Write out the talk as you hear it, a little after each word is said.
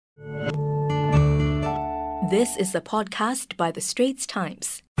This is a podcast by The Straits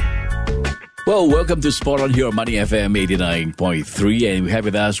Times. Well, welcome to Sport On here on Money FM 89.3, and we have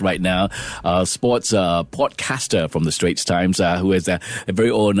with us right now sports podcaster from the Straits Times who has a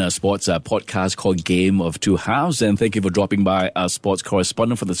very own sports podcast called Game of Two Halves. And thank you for dropping by, our sports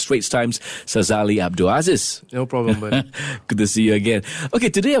correspondent for the Straits Times, Sazali Abdulaziz. No problem, buddy. Good to see you again.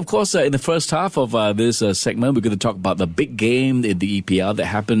 Okay, today, of course, in the first half of this segment, we're going to talk about the big game in the EPL that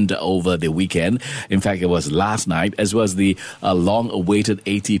happened over the weekend. In fact, it was last night, as well as the long-awaited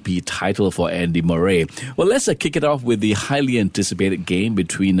ATP title for Andy Murray. Well, let's kick it off with the highly anticipated game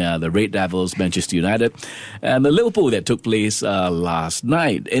between the Red Devils, Manchester United, and the Liverpool that took place last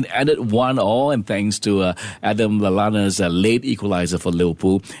night. It ended 1-1, and thanks to Adam Lallana's late equalizer for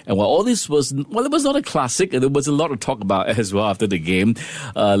Liverpool. And while all this was, well, it was not a classic, there was a lot to talk about as well after the game.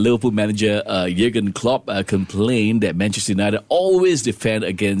 Liverpool manager Juergen Klopp complained that Manchester United always defend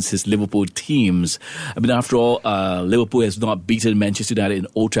against his Liverpool teams. I mean, after all, Liverpool has not beaten Manchester United in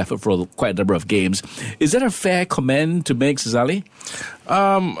Old Trafford for quite a number of games. Is that a fair comment to make, Sazali?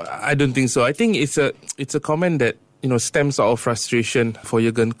 I don't think so. I think it's a comment that stems out of frustration for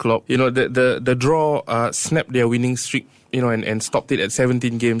Juergen Klopp. The draw snapped their winning streak. And stopped it at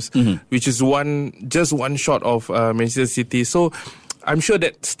 17 games, which is just one shot of Manchester City. So I'm sure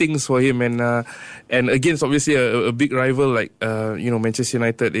that stings for him, and against obviously a big rival like Manchester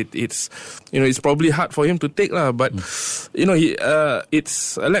United, it's probably hard for him to take lah. But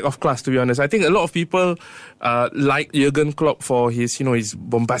it's a lack of class, to be honest. I think a lot of people like Juergen Klopp for his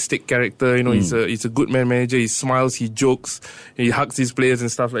bombastic character. He's a good manager. He smiles, he jokes, he hugs his players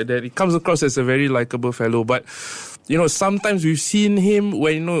and stuff like that. He comes across as a very likable fellow, but sometimes we've seen him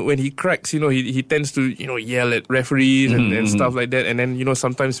when he cracks, he tends to, yell at referees and stuff like that. And then,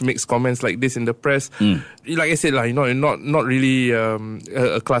 sometimes makes comments like this in the press. Like I said, not really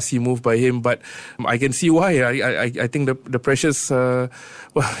a classy move by him, but I can see why. I think the pressures,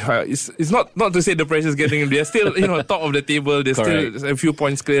 it's not to say the pressures getting him. They're still, top of the table. They're still a few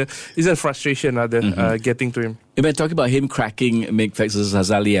points clear. It's a frustration getting to him. If I talk about him cracking make faces,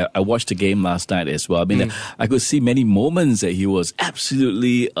 Hazali, I watched the game last night as well. I mean, I could see many moments that he was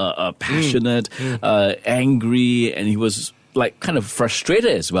absolutely passionate, angry, and he was kind of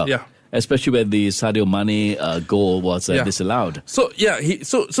frustrated as well. Yeah. Especially when the Sadio Mane goal was disallowed. So,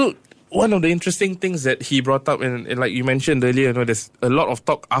 so one of the interesting things that he brought up, and like you mentioned earlier, there's a lot of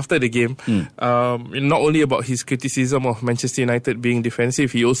talk after the game, not only about his criticism of Manchester United being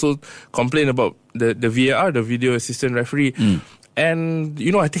defensive, he also complained about the VAR, the video assistant referee. And,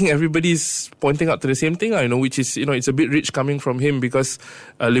 I think everybody's pointing out to the same thing, which is, it's a bit rich coming from him because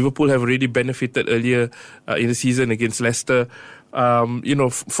Liverpool have already benefited earlier in the season against Leicester, from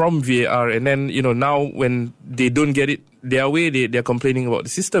VAR. And then, now when they don't get it their way, they're complaining about the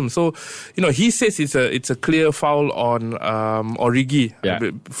system. So, he says it's a clear foul on Origi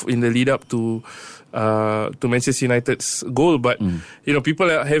in the lead up to Manchester United's goal, but people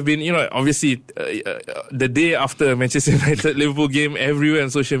have been obviously the day after Manchester United Liverpool game, everywhere on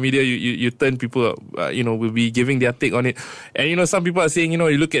social media you turn people will be giving their take on it, and some people are saying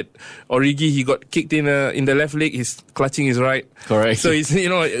you look at Origi, he got kicked in the left leg, he's clutching his right. Correct. So he's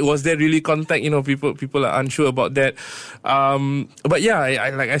was there really contact? People are unsure about that. But yeah, I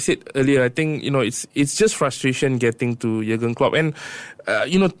like I said earlier, I think it's just frustration getting to Juergen Klopp, and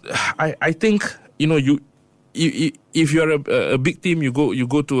I think. If you're a big team, you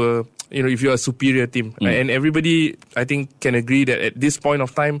go to a if you're a superior team, and everybody I think can agree that at this point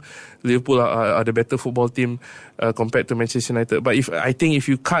of time, Liverpool are the better football team compared to Manchester United. But if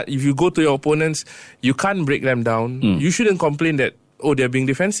you go to your opponents, you can't break them down. You shouldn't complain that they're being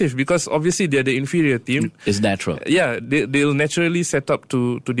defensive, because obviously they're the inferior team. It's natural. Yeah, they'll naturally set up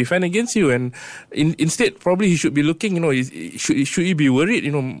to defend against you, and instead probably he should be looking, should he be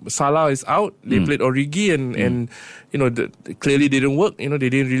worried? Salah is out, they played Origi, and clearly didn't work. They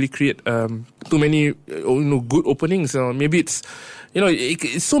didn't really create too many good openings. Maybe it's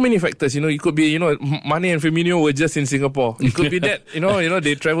it's so many factors. It could be Mane and Firmino were just in Singapore. It could be that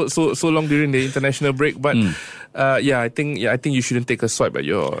they travelled so long during the international break. But I think you shouldn't take a swipe at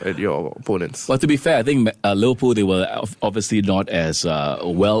your opponents. Well, to be fair, I think Liverpool, they were obviously not as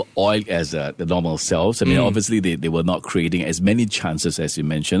well oiled as the normal selves. I mean, obviously they were not creating as many chances as you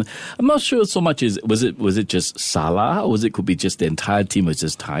mentioned. I'm not sure so much was it just Salah, or could be just the entire team was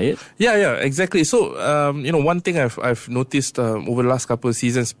just tired? Yeah, exactly. So one thing I've noticed over over the last couple of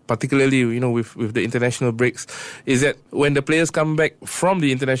seasons, particularly, you know, with the international breaks, is that when the players come back from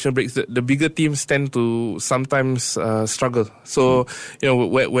the international breaks, the bigger teams tend to sometimes struggle. So, you know,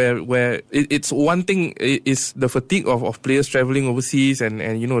 where it's one thing is the fatigue of players traveling overseas,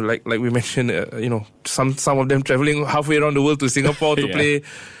 and you know, like we mentioned, you know, some of them traveling halfway around the world to Singapore to play,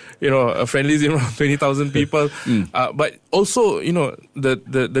 you know, a friendlies in around 20,000 people. But also, you know,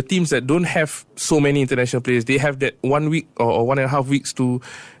 the teams that don't have so many international players, they have that 1 week or 1.5 weeks to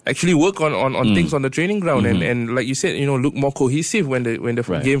actually work on things on the training ground, and like you said, you know, look more cohesive when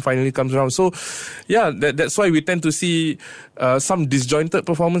the game finally comes around. So, yeah, that's why we tend to see some disjointed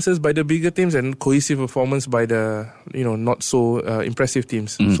performances by the bigger teams and cohesive performance by the, you know, not so impressive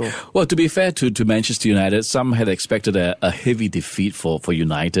teams. So. Well, to be fair to Manchester United, some had expected a heavy defeat for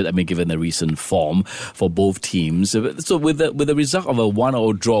United. I mean, given the recent form for both teams. So with the result of a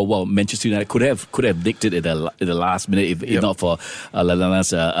 1-0 draw, well, Manchester United could have nicked it in the last minute if not for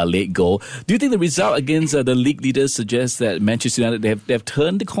Lallana's a late goal. Do you think the result against the league leaders suggests that Manchester United they've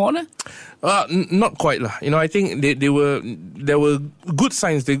turned the corner? Not quite lah. You know, I think there were good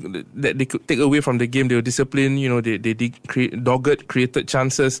signs that they could take away from the game. They were disciplined. You know, they dogged, created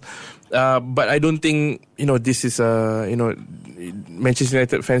chances. But I don't think, you know, this is you know, Manchester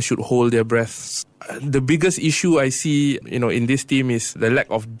United fans should hold their breaths. The biggest issue I see, you know, in this team is the lack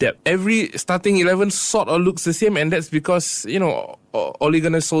of depth. Every starting 11 sort of looks the same, and that's because, you know, Ole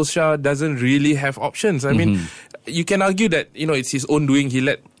Gunnar Solskjaer doesn't really have options. I mean, you can argue that, you know, it's his own doing. He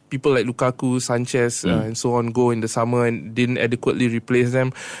let people like Lukaku, Sanchez, and so on go in the summer and didn't adequately replace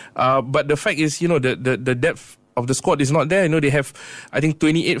them. But the fact is, you know, the depth of the squad is not there. You know, they have, I think,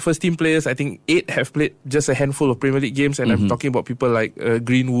 28 first team players. I think 8 have played just a handful of Premier League games, and I'm talking about people like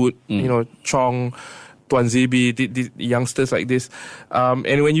Greenwood, you know, Chong, Tuan Zebi, the youngsters like this.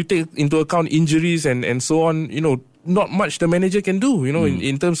 And when you take into account injuries and so on, you know, not much the manager can do, you know,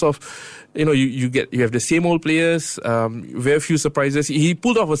 in terms of, you know, you have the same old players, very few surprises. He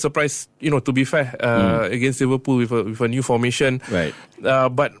pulled off a surprise, you know, to be fair, against Liverpool with a new formation. Right.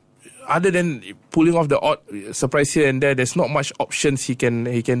 But other than pulling off the odd surprise here and there, there's not much options he can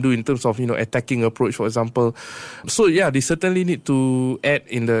do in terms of, you know, attacking approach, for example. So yeah, they certainly need to add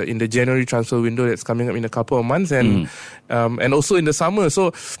in the January transfer window that's coming up in a couple of months, and also in the summer.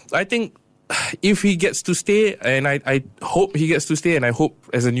 So I think if he gets to stay, and I hope he gets to stay, and I hope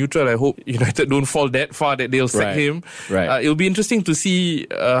as a neutral, I hope United don't fall that far that they'll sack him. Right. It'll be interesting to see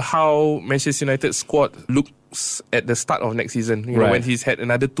how Manchester United's squad looks at the start of next season, you know, when he's had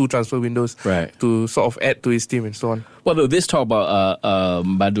another 2 transfer windows to sort of add to his team and so on. Well, this talk about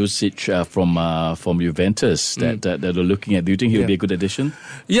Madusic from Juventus that they're looking at. Do you think he'll be a good addition?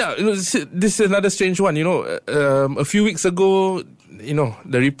 Yeah, you know, this is another strange one. You know, a few weeks ago, you know,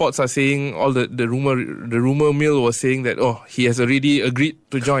 the reports are saying, all the rumor mill was saying that, he has already agreed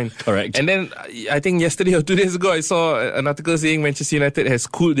to join. Correct. And then I think yesterday or 2 days ago, I saw an article saying Manchester United has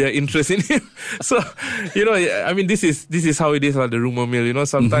cooled their interest in him. So, you know, I mean, this is how it is, like the rumor mill. You know,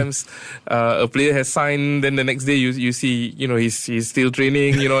 sometimes a player has signed, then the next day you see, you know, he's still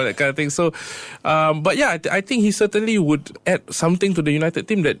training, you know, that kind of thing. So, but yeah, I think he certainly would add something to the United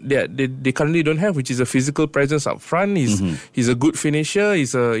team that they currently don't have, which is a physical presence up front. He's a good finisher.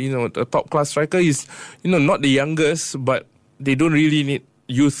 He's a top class striker. He's, you know, not the youngest, but they don't really need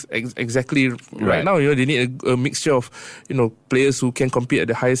youth exactly right now. You know, they need a mixture of, you know, players who can compete at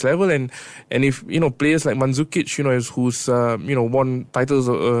the highest level, and if, you know, players like Mandzukic, you know, who's you know, won titles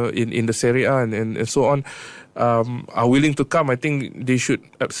in the Serie A and so on, are willing to come, I think they should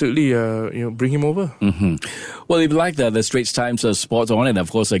absolutely you know, bring him over. Well, if you like the Straits Times Sports On, and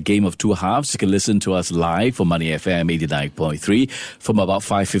of course a Game of Two Halves, you can listen to us live for Money FM 89.3 from about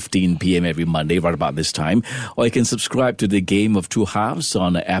 5:15 p.m. every Monday, right about this time. Or you can subscribe to the Game of Two Halves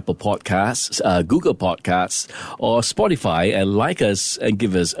on Apple Podcasts, Google Podcasts, or Spotify, and like us and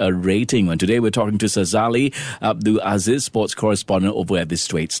give us a rating. And today we're talking to Sazali Abdul Aziz, sports correspondent over at the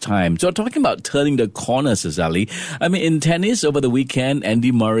Straits Times. So talking about turning the corner, Sazali. I mean, in tennis over the weekend,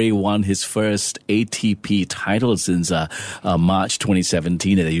 Andy Murray won his first ATP title since March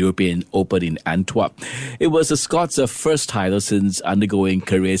 2017 at the European Open in Antwerp. It was the Scots' first title since undergoing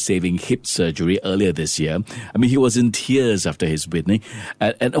career-saving hip surgery earlier this year. I mean, he was in tears after his winning.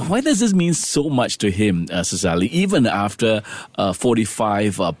 And why does this mean so much to him, Sazali, even after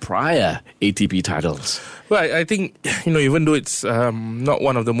 45 prior ATP titles? Well, I think, you know, even though it's not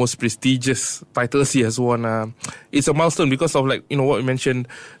one of the most prestigious titles he has won, it's a milestone because of, like, you know, what we mentioned,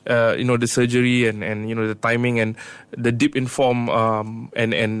 you know, the surgery and you know, the timing and the dip in form,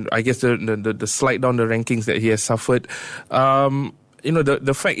 and I guess the slide down the rankings that he has suffered.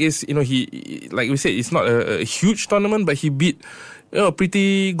 the fact is, he, like we said, it's not a huge tournament, but he beat a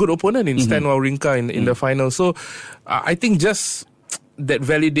pretty good opponent in Stan Wawrinka in the final. So I think just that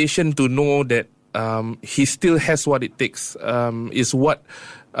validation to know that he still has what it takes is what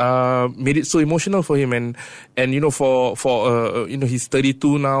made it so emotional for him. And for he's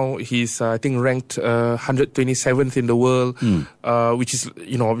 32 now. He's I think ranked 127th in the world, which is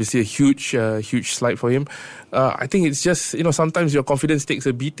obviously a huge slide for him. I think it's just sometimes your confidence takes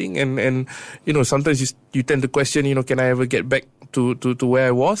a beating, and sometimes you tend to question, can I ever get back to where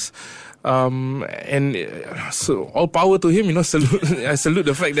I was? And so all power to him, I salute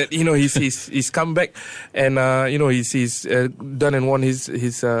the fact that he's come back, and he's done and won his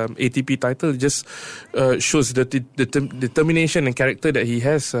ATP title. It just shows the determination and character that he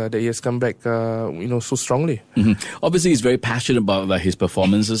has come back so strongly. Obviously he's very passionate about his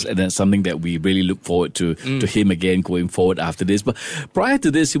performances, and that's something that we really look forward to him again going forward after this. But prior to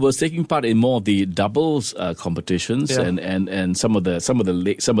this, he was taking part in more of the doubles competitions, and some of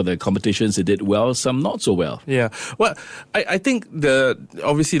the competitions he did well, some not so well. Yeah, well, I think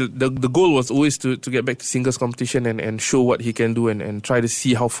obviously the goal was always to get back to singles competition and show what he can do and try to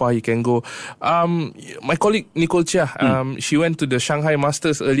see how far he can go. My colleague Nicole Chia, she went to the Shanghai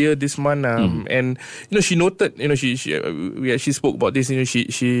Masters earlier this month, and she noted, we actually spoke about this.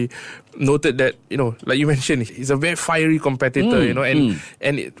 She noted that like you mentioned, he's a very fiery competitor.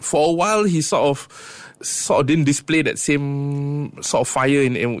 And for a while he sort of didn't display that same sort of fire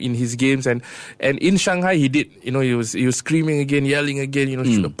in his games, and in Shanghai he did. He was screaming again, yelling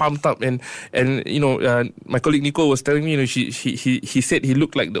again. Pumped up, and my colleague Nicole was telling me, he said he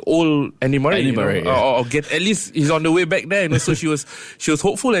looked like the old Andy Murray, or get, at least he's on the way back there. So she was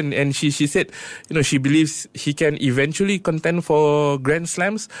hopeful, and she said she believes he can eventually contend for Grand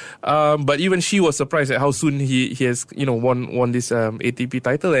Slams. But even she was surprised at how soon he has won this ATP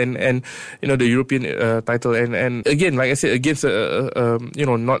title and the European title, and again, like I said, against not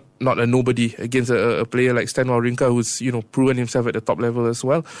a nobody, against a player like Stan Wawrinka, who's proven himself at the top level as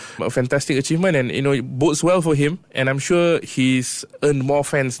well. A fantastic achievement, and it bodes well for him, and I'm sure he's earned more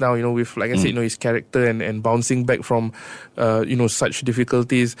fans now, with, like I said, his character and bouncing back from such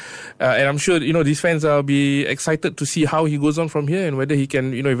difficulties, and I'm sure these fans will be excited to see how he goes on from here, and whether he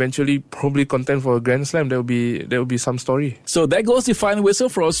can eventually probably contend for a Grand Slam. There will be some story. So that goes the final whistle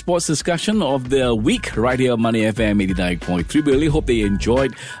for our sports discussion of the week right here on Money FM 89.3. We really hope they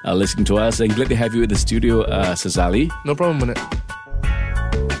enjoyed listening to us, and glad to have you in the studio, Sazali. No problem, Manat.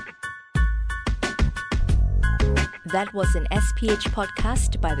 That was an SPH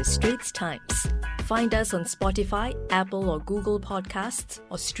podcast by The Straits Times. Find us on Spotify, Apple or Google Podcasts,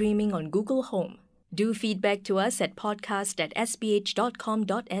 or streaming on Google Home. Do feedback to us at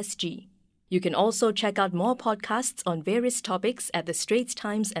podcast@sph.com.sg. You can also check out more podcasts on various topics at The Straits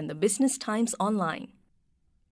Times and The Business Times online.